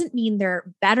that doesn't mean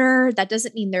they're better. That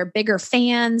doesn't mean they're bigger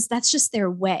fans. That's just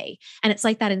their way. And it's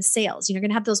like that in sales. You're going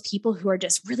to have those people who are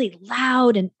just really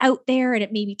loud and out there, and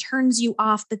it maybe turns you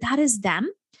off, but that is them.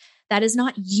 That is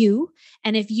not you.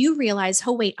 And if you realize,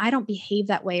 oh, wait, I don't behave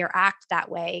that way or act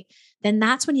that way, then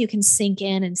that's when you can sink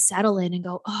in and settle in and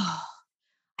go, oh,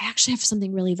 I actually have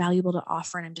something really valuable to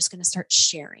offer, and I'm just going to start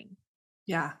sharing.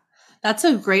 Yeah, that's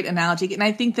a great analogy. And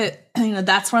I think that,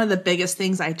 that's one of the biggest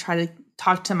things I try to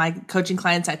talk to my coaching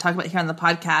clients, I talk about here on the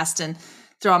podcast and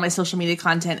through all my social media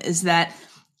content, is that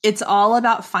it's all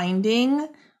about finding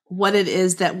what it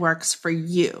is that works for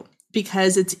you,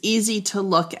 because it's easy to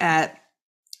look at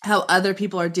how other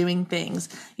people are doing things.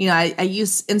 I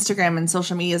use Instagram and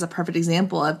social media as a perfect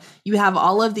example of, you have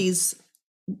all of these,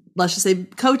 let's just say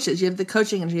coaches, you have the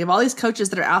coaching industry, you have all these coaches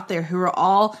that are out there who are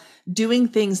all doing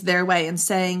things their way and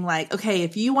saying like, okay,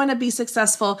 if you want to be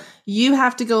successful, you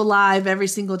have to go live every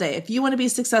single day. If you want to be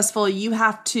successful, you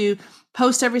have to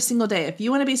post every single day. If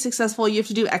you want to be successful, you have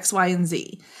to do X, Y, and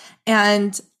Z.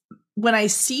 And when I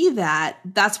see that,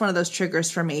 that's one of those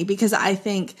triggers for me, because I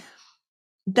think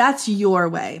that's your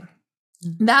way.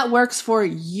 That works for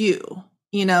you.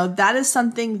 That is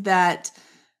something that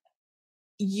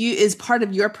is part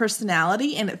of your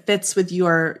personality, and it fits with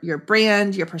your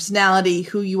brand, your personality,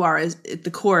 who you are is at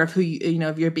the core of who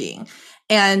of your being.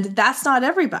 And that's not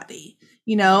everybody,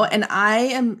 and I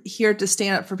am here to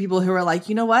stand up for people who are like,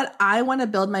 you know what? I want to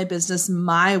build my business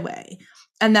my way.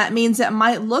 And that means it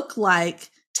might look like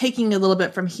taking a little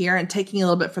bit from here and taking a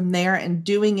little bit from there and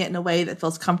doing it in a way that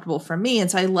feels comfortable for me. And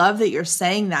so I love that you're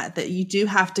saying that you do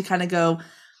have to kind of go,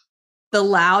 the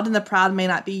loud and the proud may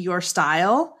not be your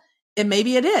style. And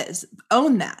maybe it is.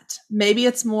 Own that. Maybe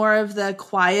it's more of the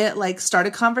quiet, like start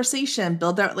a conversation,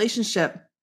 build that relationship,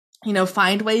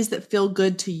 find ways that feel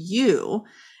good to you.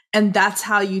 And that's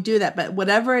how you do that. But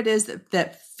whatever it is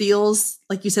that feels,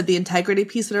 like you said, the integrity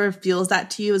piece, whatever feels that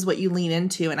to you is what you lean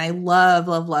into. And I love,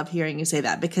 love, love hearing you say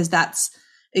that, because that's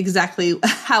exactly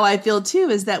how I feel too,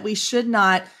 is that we should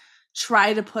not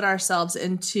try to put ourselves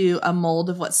into a mold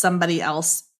of what somebody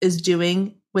else is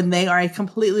doing when they are a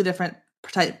completely different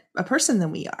type of person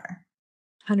than we are.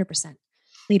 100%.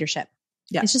 Leadership.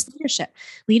 Yeah. It's just leadership,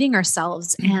 leading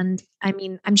ourselves. And I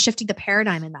mean, I'm shifting the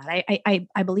paradigm in that.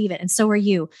 I believe it. And so are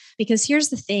you, because here's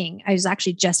the thing. I was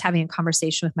actually just having a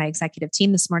conversation with my executive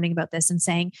team this morning about this and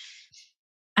saying,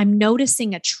 I'm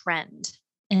noticing a trend.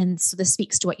 And so this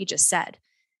speaks to what you just said,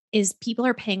 is people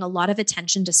are paying a lot of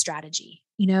attention to strategy,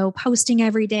 posting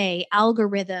every day,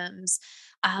 algorithms,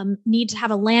 need to have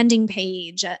a landing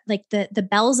page, like the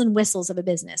bells and whistles of a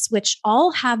business, which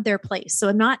all have their place. So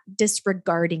I'm not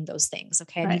disregarding those things.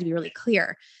 Okay. I need to be really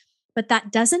clear, but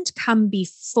that doesn't come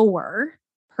before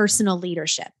personal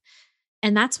leadership.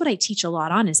 And that's what I teach a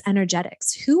lot on is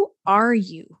energetics. Who are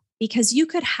you? Because you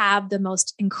could have the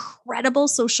most incredible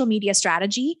social media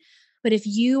strategy, but if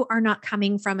you are not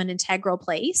coming from an integral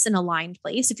place, an aligned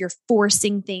place, if you're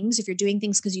forcing things, if you're doing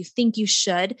things because you think you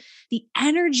should, the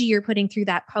energy you're putting through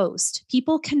that post,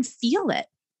 people can feel it.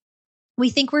 We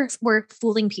think we're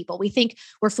fooling people. We think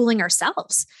we're fooling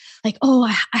ourselves. Like, oh,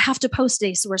 I have to post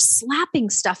today. So we're slapping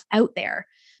stuff out there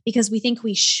because we think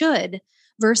we should,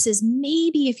 versus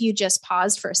maybe if you just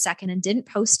paused for a second and didn't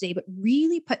post today, but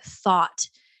really put thought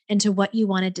into what you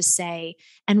wanted to say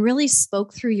and really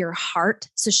spoke through your heart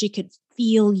so she could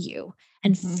feel you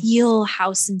and feel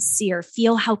how sincere,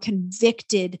 feel how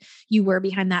convicted you were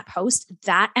behind that post,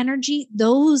 that energy,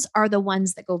 those are the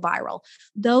ones that go viral.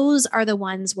 Those are the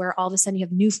ones where all of a sudden you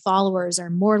have new followers or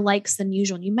more likes than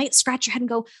usual. And you might scratch your head and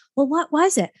go, well, what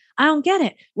was it? I don't get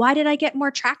it. Why did I get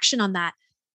more traction on that?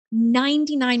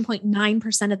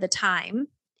 99.9% of the time,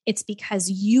 it's because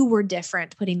you were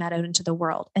different putting that out into the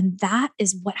world. And that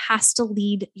is what has to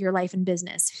lead your life and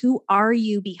business. Who are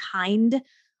you behind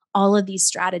all of these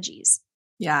strategies?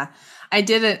 Yeah. I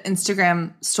did an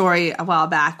Instagram story a while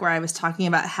back where I was talking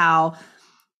about how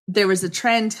there was a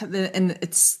trend, and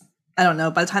I don't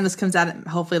know, by the time this comes out,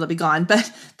 hopefully it'll be gone,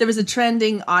 but there was a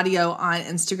trending audio on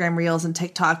Instagram Reels and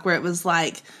TikTok where it was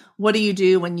like, what do you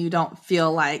do when you don't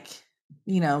feel like,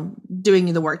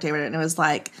 doing the work day? And it was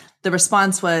like, the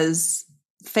response was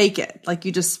fake it. Like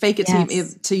you just fake it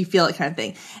till you feel it, kind of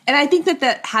thing. And I think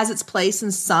that has its place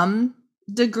in some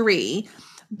degree,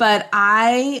 but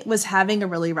I was having a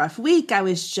really rough week. I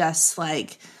was just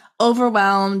like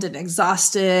overwhelmed and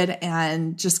exhausted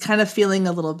and just kind of feeling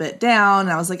a little bit down.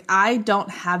 And I was like, I don't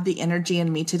have the energy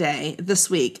in me this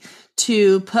week,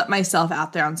 to put myself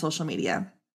out there on social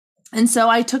media. And so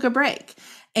I took a break.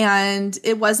 And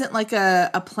it wasn't like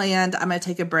a planned, I'm going to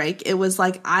take a break. It was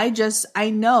like, I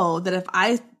know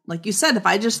that like you said, if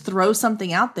I just throw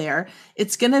something out there,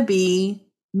 it's going to be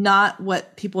not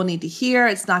what people need to hear.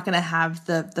 It's not going to have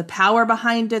the power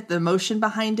behind it, the emotion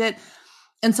behind it.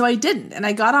 And so I didn't. And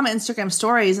I got on my Instagram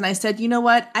stories and I said, you know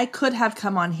what? I could have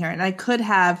come on here and I could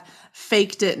have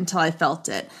faked it until I felt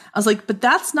it. I was like, but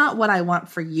that's not what I want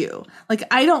for you. Like,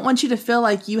 I don't want you to feel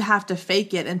like you have to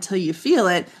fake it until you feel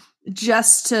it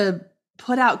just to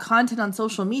put out content on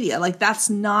social media. Like, that's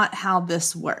not how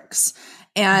this works.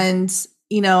 And,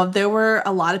 there were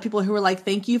a lot of people who were like,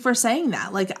 thank you for saying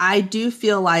that. Like, I do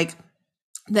feel like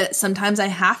that sometimes I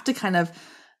have to kind of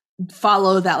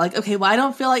follow that, like, okay, well, I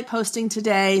don't feel like posting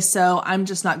today, so I'm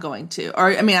just not going to,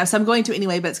 so I'm going to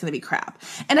anyway, but it's going to be crap.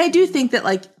 And I do think that,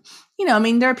 like,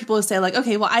 there are people who say like,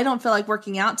 okay, well, I don't feel like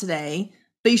working out today,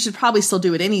 but you should probably still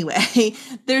do it anyway.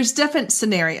 There's different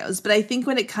scenarios, but I think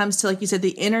when it comes to, like you said,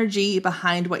 the energy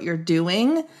behind what you're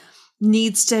doing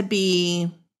needs to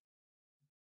be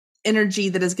energy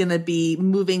that is going to be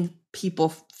moving people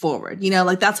forward.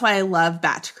 Like, that's why I love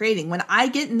batch creating. When I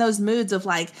get in those moods of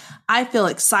like, I feel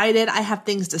excited, I have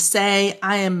things to say,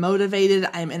 I am motivated,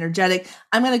 I am energetic,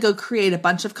 I'm going to go create a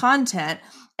bunch of content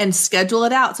and schedule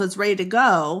it out so it's ready to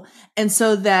go. And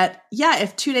so that,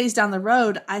 if 2 days down the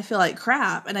road, I feel like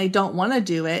crap and I don't want to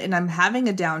do it and I'm having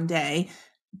a down day,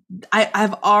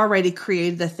 I've already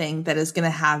created the thing that is going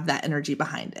to have that energy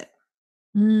behind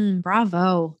it.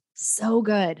 Bravo. So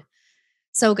good.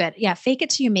 So good. Yeah. Fake it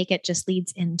till you make it just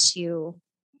leads into,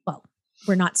 well,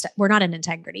 we're not in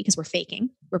integrity because we're faking,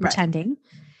 we're pretending.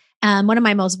 One of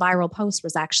my most viral posts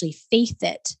was actually faith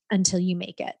it until you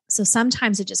make it. So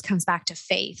sometimes it just comes back to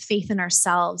faith in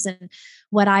ourselves. And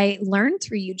what I learned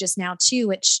through you just now too,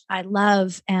 which I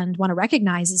love and want to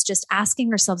recognize, is just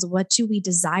asking ourselves, what do we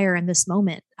desire in this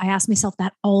moment? I ask myself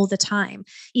that all the time,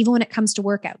 even when it comes to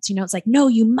workouts. It's like, no,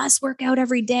 you must work out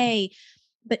every day.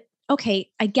 But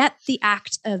okay, I get the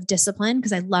act of discipline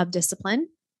because I love discipline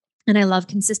and I love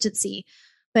consistency.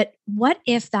 But what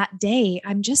if that day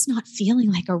I'm just not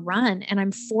feeling like a run and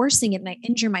I'm forcing it and I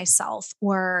injure myself,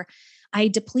 or I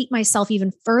deplete myself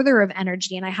even further of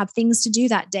energy and I have things to do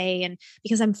that day, and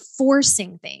because I'm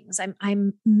forcing things,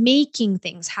 I'm making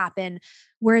things happen.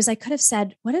 Whereas I could have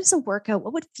said, what is a workout?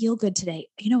 What would feel good today?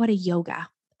 You know what? A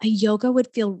yoga would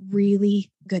feel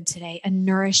really good today and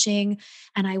nourishing.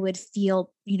 And I would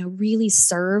feel, really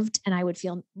served and I would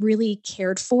feel really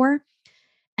cared for.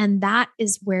 And that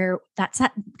is where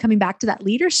coming back to that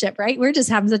leadership, right? We're just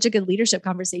having such a good leadership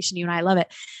conversation. You and I love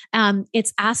it.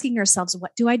 It's asking ourselves,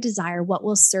 what do I desire? What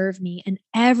will serve me? And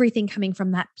everything coming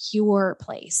from that pure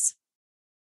place.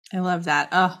 I love that.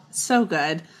 Oh, so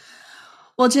good.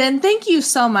 Well, Jen, thank you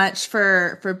so much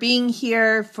for being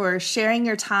here, for sharing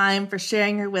your time, for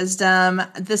sharing your wisdom.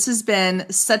 This has been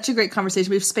such a great conversation.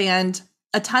 We've spanned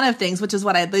a ton of things, which is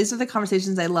these are the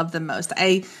conversations I love the most.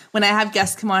 When I have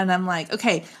guests come on and I'm like,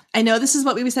 okay, I know this is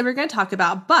what we said we were going to talk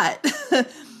about, but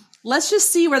let's just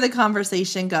see where the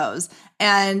conversation goes.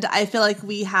 And I feel like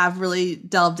we have really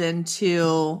delved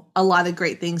into a lot of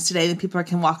great things today that people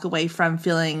can walk away from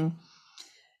feeling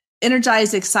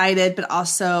energized, excited, but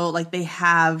also like they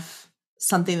have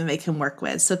something that they can work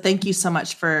with. So thank you so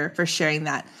much for sharing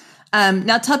that.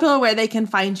 Now tell people where they can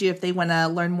find you if they want to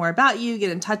learn more about you, get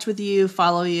in touch with you,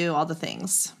 follow you, all the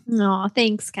things. Oh,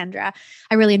 thanks, Kendra.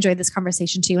 I really enjoyed this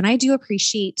conversation too. And I do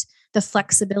appreciate the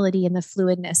flexibility and the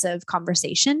fluidness of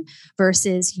conversation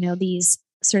versus, these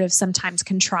sort of sometimes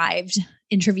contrived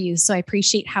interviews. So I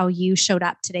appreciate how you showed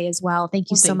up today as well. Thank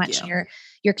you so much.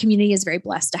 Your community is very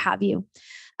blessed to have you.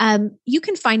 You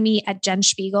can find me at Jen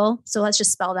Szpigiel. So let's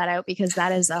just spell that out because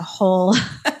that is a whole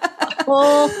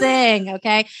thing.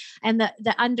 Okay. And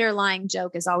the underlying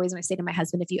joke is always when I say to my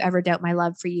husband, if you ever doubt my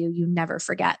love for you, you never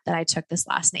forget that I took this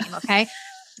last name. Okay.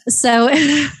 So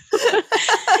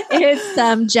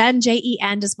it's Jen,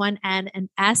 Jen, just one N, and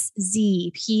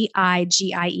Szpigiel.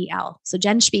 So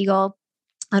Jen Szpigiel.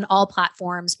 on all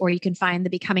platforms, or you can find the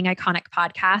Becoming Iconic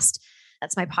podcast.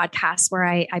 That's my podcast where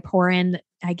I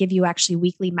give you actually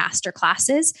weekly master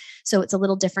classes. So it's a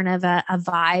little different of a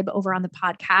vibe over on the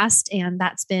podcast. And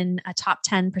that's been a top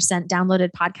 10% downloaded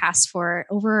podcast for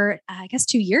over,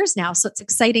 2 years now. So it's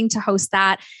exciting to host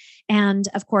that. And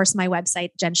of course, my website,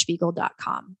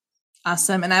 jenszpigiel.com.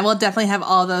 Awesome. And I will definitely have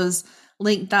all those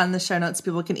linked down in the show notes.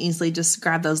 People can easily just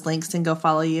grab those links and go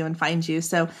follow you and find you.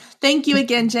 So thank you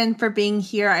again, Jen, for being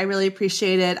here. I really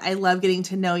appreciate it. I love getting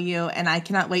to know you, and I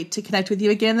cannot wait to connect with you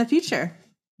again in the future.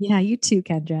 Yeah, you too,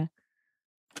 Kendra.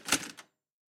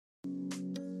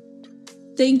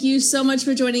 Thank you so much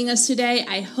for joining us today.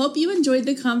 I hope you enjoyed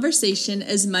the conversation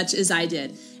as much as I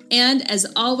did. And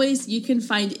as always, you can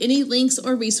find any links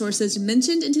or resources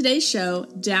mentioned in today's show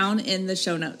down in the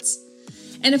show notes.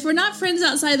 And if we're not friends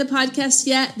outside the podcast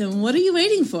yet, then what are you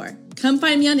waiting for? Come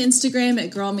find me on Instagram at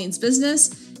Girl Means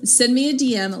Business and send me a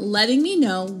DM letting me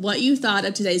know what you thought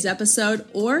of today's episode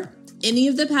or any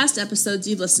of the past episodes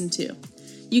you've listened to.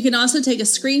 You can also take a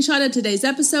screenshot of today's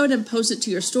episode and post it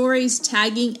to your stories,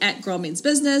 tagging at Girl Means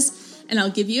Business, and I'll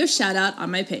give you a shout out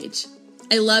on my page.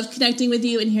 I love connecting with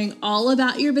you and hearing all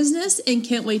about your business and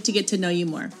can't wait to get to know you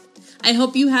more. I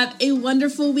hope you have a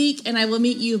wonderful week, and I will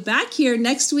meet you back here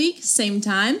next week, same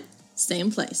time,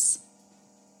 same place.